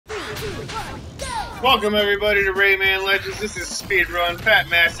Welcome everybody to Rayman Legends. This is Speed Run, Fat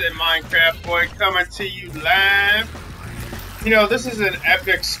Master and Minecraft Boy coming to you live. You know, this is an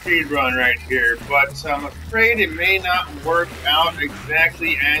epic speed run right here, but I'm afraid it may not work out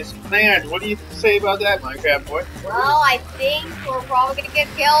exactly as planned. What do you say about that, Minecraft Boy? Well, I think we're probably gonna get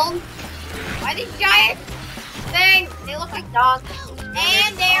killed by these giant things. They look like dogs.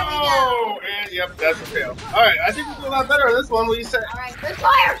 And there we go. Oh, and yep, that's a fail. Alright, I think we'll do a lot better on this one. What do you say? Alright, there's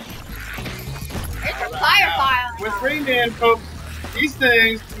fire. There's some fire. With Rayman, folks, these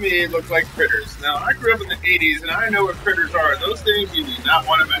things to me look like critters. Now, I grew up in the 80s and I know what critters are. Those things you do not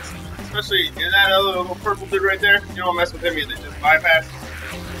want to mess with. Especially in that other little purple dude right there. You don't want to mess with him either. Just bypass.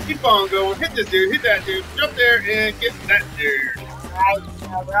 Keep on going. Hit this dude. Hit that dude. Jump there and get that dude. Alright,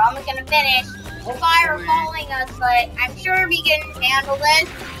 so we're almost gonna finish. The fire following us, but I'm sure we can handle this.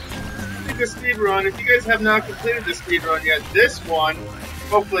 The speed run. If you guys have not completed the speed run yet, this one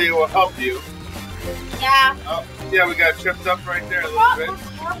hopefully it will help you. Yeah. Oh, yeah, we got tripped up right there a little bit.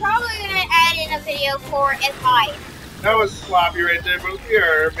 We're probably gonna add in a video for S5. That was sloppy right there, but we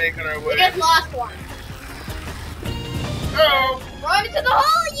are making our way. We just lost one. Oh! Run into the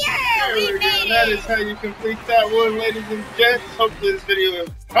hole! Yeah! We made it! That is how you complete that one, ladies and gents. Hopefully this video will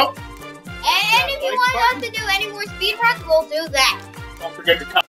help. And if you want us to do any more speed runs, we'll do that. Don't forget to comment.